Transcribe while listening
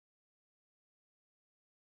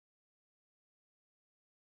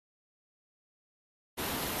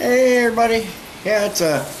Hey everybody, yeah, it's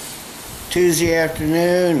a Tuesday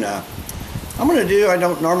afternoon. I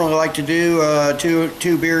don't normally like to do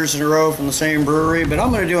two beers in a row from the same brewery, but I'm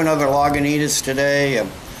going to do another Lagunitas today.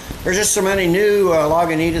 There's just so many new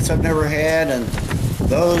Lagunitas I've never had, and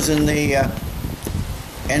those and the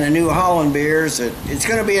New Holland beers, it's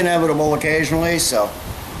going to be inevitable occasionally. So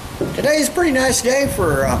today's a pretty nice day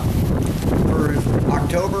for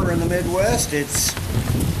October in the Midwest. It's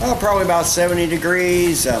probably about 70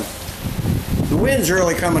 degrees. The wind's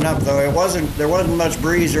really coming up though. There wasn't much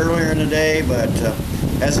breeze earlier in the day, but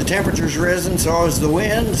as the temperature's risen, so has the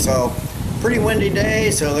wind. So pretty windy day.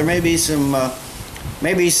 So there may be some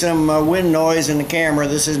wind noise in the camera.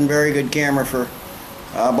 This isn't very good camera for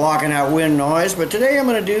blocking out wind noise. But today I'm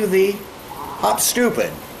going to do the Hop Stoopid.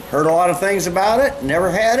 Heard a lot of things about it. Never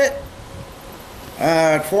had it.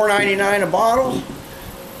 $4.99 a bottle.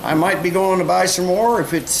 I might be going to buy some more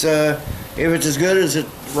if it's as good as its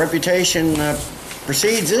reputation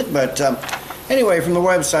precedes it. But anyway, from the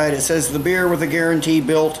website it says the beer with a guarantee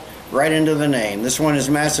built right into the name. This one is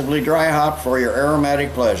massively dry hopped for your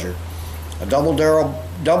aromatic pleasure. A double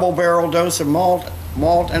barrel dose of malt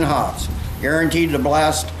and hops, guaranteed to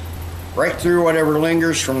blast right through whatever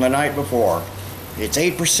lingers from the night before. It's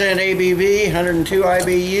 8% ABV, 102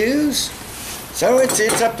 IBUs. So it's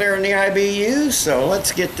up there in the IBUs, so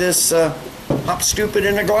let's get this Hop Stoopid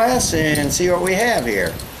in a glass and see what we have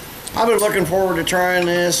here. I've been looking forward to trying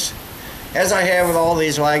this, as I have with all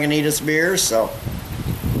these Lagunitas beers, so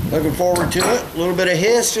looking forward to it. A little bit of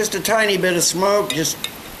hiss, just a tiny bit of smoke, just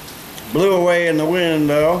blew away in the wind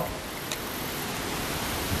though.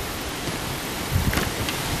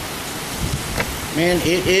 Man,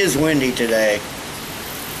 it is windy today.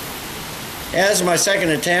 As my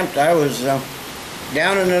second attempt, I was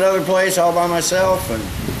down in another place all by myself, and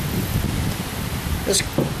just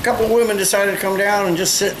a couple of women decided to come down and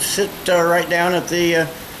just sit right down at the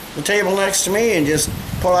table next to me and just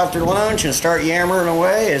pull out their lunch and start yammering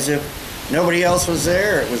away as if nobody else was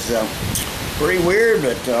there. It was pretty weird,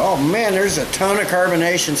 but oh man, there's a ton of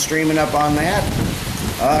carbonation streaming up on that.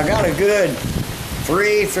 Got a good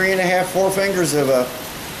 3.5, 4 fingers of a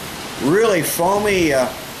really foamy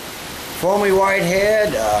white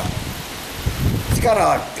head.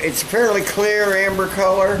 It's a fairly clear amber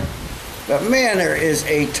color, but man, there is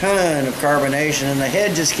a ton of carbonation, and the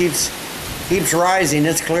head just keeps rising.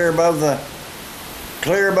 It's clear above the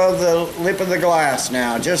lip of the glass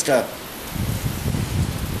now. Just a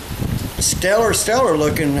stellar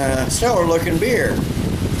looking beer.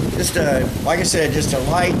 Just like I said, just a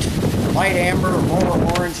light amber, more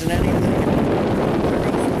orange than anything.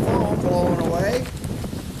 There goes the foam blowing away.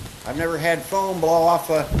 I've never had foam blow off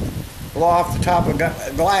the top of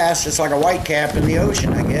glass. It's like a white cap in the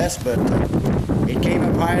ocean, I guess, but it came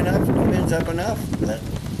up high enough, the wind's up enough.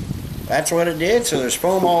 That's what it did. So there's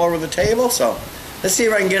foam all over the table. So let's see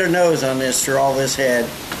if I can get a nose on this through all this head.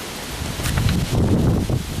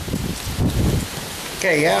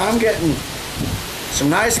 Okay, yeah, I'm getting some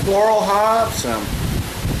nice floral hops,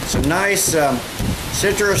 some nice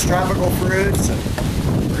citrus tropical fruits,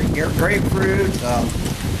 grapefruit,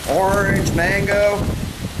 orange, mango,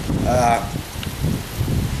 a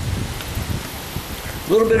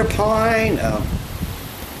little bit of pine,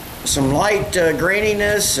 some light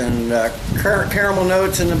graininess and caramel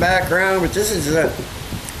notes in the background. But this is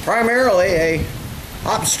primarily a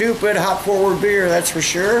Hop Stoopid, hop forward beer, that's for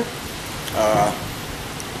sure.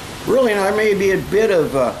 Really, there may be a bit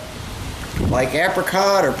of like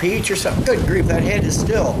apricot or peach or something. Good grief, that head is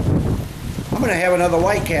still. I'm going to have another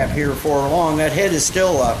white cap here before long. That head is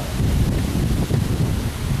still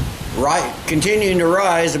continuing to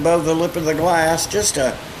rise above the lip of the glass. Just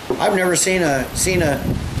I've never seen a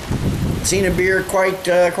beer quite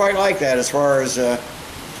like that as far as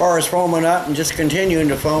foaming up and just continuing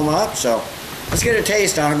to foam up. So let's get a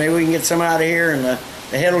taste on it. Maybe we can get some out of here, and the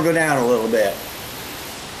head will go down a little bit.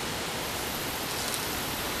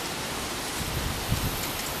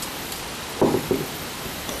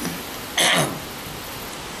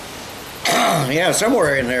 Yeah,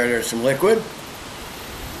 somewhere in there's some liquid.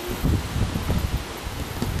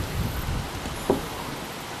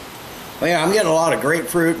 Well, yeah, I'm getting a lot of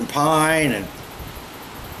grapefruit and pine, and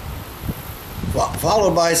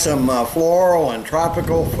followed by some floral and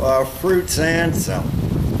tropical fruit scents.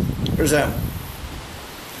 There's a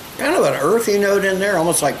kind of an earthy note in there,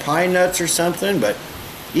 almost like pine nuts or something, but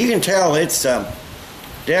you can tell it's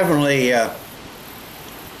definitely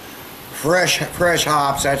fresh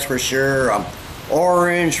hops, that's for sure.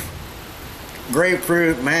 Orange,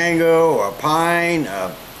 grapefruit, mango, pine,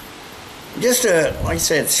 just like I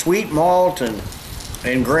said, sweet malt and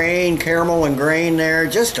and grain, caramel and grain there.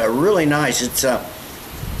 Just a really nice. It's a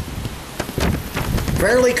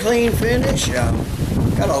fairly clean finish.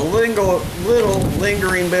 Got a little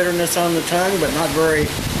lingering bitterness on the tongue, but not very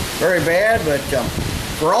bad. But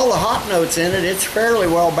for all the hop notes in it, it's fairly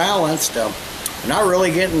well balanced. Not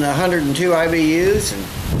really getting 102 IBUs, and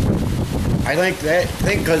I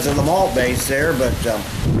think because of the malt base there, but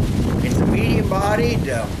it's a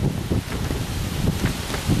medium-bodied.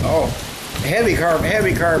 Heavy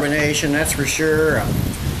carbonation, that's for sure.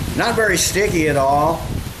 Not very sticky at all.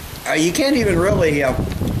 You can't even really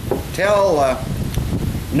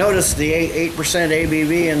notice the 8%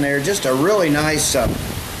 ABV in there. Just a really nice,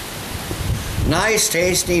 nice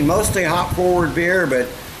tasting, mostly hop-forward beer, but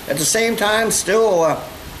at the same time, still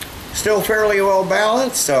fairly well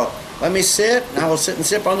balanced. So let me sit, and I will sit and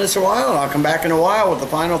sip on this a while, and I'll come back in a while with the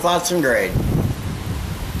final thoughts and grade.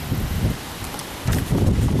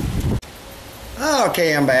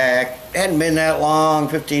 Okay, I'm back. Hadn't been that long,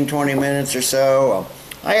 15-20 minutes or so.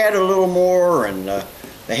 I added a little more, and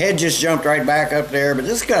the head just jumped right back up there. But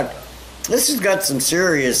this has got some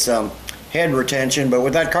serious head retention. But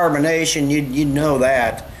with that carbonation, you'd know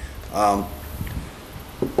that.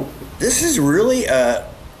 This is really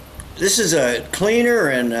cleaner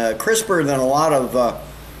and crisper than a lot of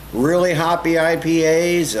really hoppy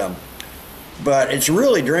IPAs. But it's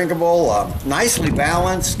really drinkable, nicely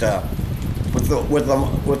balanced. With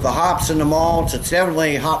the hops and the malts, it's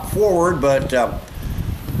definitely hop forward, but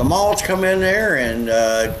the malts come in there, and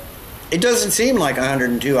it doesn't seem like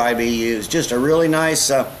 102 IBUs. Just a really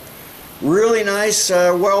nice,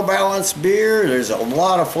 well balanced beer. There's a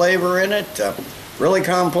lot of flavor in it. Really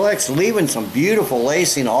complex, leaving some beautiful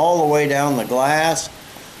lacing all the way down the glass.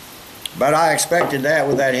 But I expected that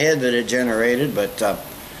with that head that it generated. But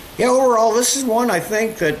yeah, overall, this is one I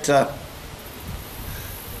think that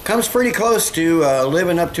comes pretty close to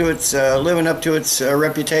living up to its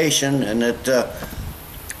reputation, and at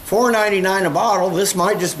 $4.99 a bottle, this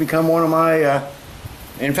might just become one of my.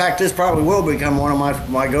 In fact, this probably will become one of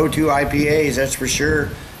my go-to IPAs. That's for sure.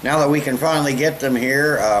 Now that we can finally get them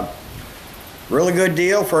here, really good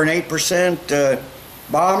deal for an 8%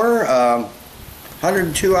 bomber.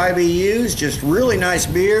 102 IBUs, just really nice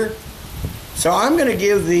beer. So I'm going to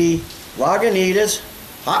give the Lagunitas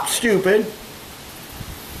Hop Stoopid.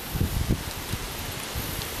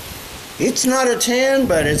 It's not a 10,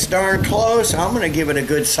 but it's darn close. I'm going to give it a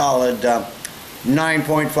good solid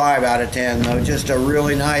 9.5 out of 10, though. Just a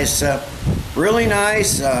really nice,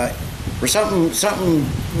 for something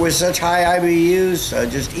with such high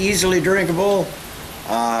IBUs, just easily drinkable,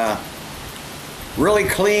 really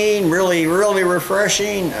clean, really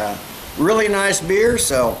refreshing, really nice beer.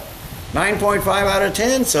 So 9.5 out of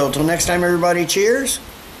 10. So till next time, everybody, cheers.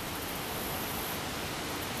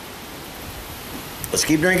 Let's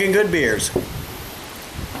keep drinking good beers.